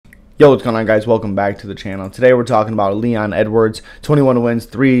Yo, what's going on, guys? Welcome back to the channel. Today we're talking about Leon Edwards, 21 wins,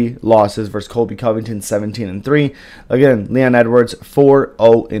 3 losses versus Colby Covington, 17-3. Again, Leon Edwards,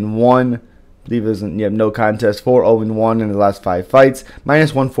 4-0-1. I believe there's no contest. 4-0-1 in the last 5 fights.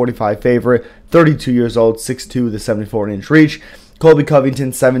 Minus 145 favorite. 32 years old, 6'2", the 74-inch reach. Colby Covington,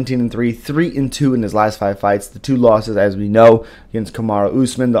 17-3, 3-2 in his last 5 fights. The 2 losses, as we know, against Kamaru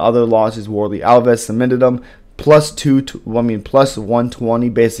Usman. The other losses, Warley Alves submitted him. Plus 120,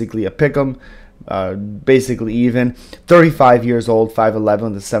 basically a pick'em, basically even. 35 years old,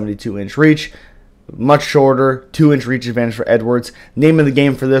 5'11", the 72-inch reach. Much shorter, 2-inch reach advantage for Edwards. Name of the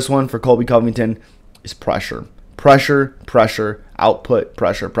game for this one, for Colby Covington, is pressure. Pressure, pressure, output,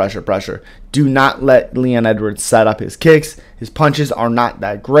 pressure, pressure, pressure. Do not let Leon Edwards set up his kicks. His punches are not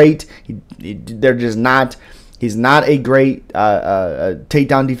that great. They're just not. He's not a great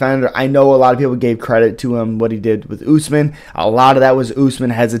takedown defender. I know a lot of people gave credit to him, what he did with Usman. A lot of that was Usman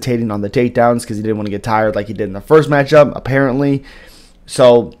hesitating on the takedowns because he didn't want to get tired like he did in the first matchup, apparently.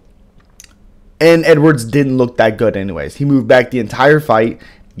 So, and Edwards didn't look that good anyways. He moved back the entire fight.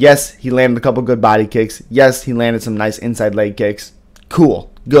 Yes, he landed a couple good body kicks. Yes, he landed some nice inside leg kicks.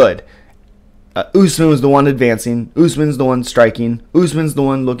 Cool, good. Usman was the one advancing. Usman's the one striking. Usman's the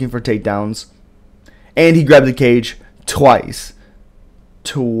one looking for takedowns. And he grabbed the cage twice.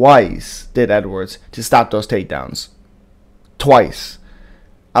 Twice did Edwards to stop those takedowns. Twice.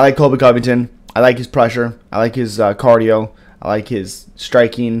 I like Colby Covington. I like his pressure. I like his cardio. I like his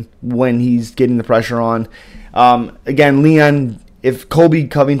striking when he's getting the pressure on. Again, Leon, if Colby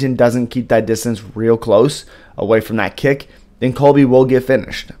Covington doesn't keep that distance real close away from that kick, then Colby will get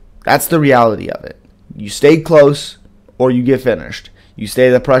finished. That's the reality of it. You stay close or you get finished. You stay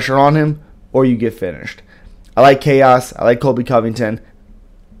the pressure on him or you get finished. I like chaos. I like Colby Covington.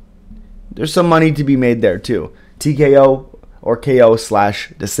 There's some money to be made there too. TKO or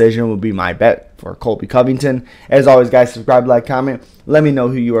KO/decision would be my bet for Colby Covington. As always, guys, subscribe, like, comment. Let me know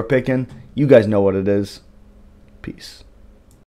who you are picking. You guys know what it is. Peace.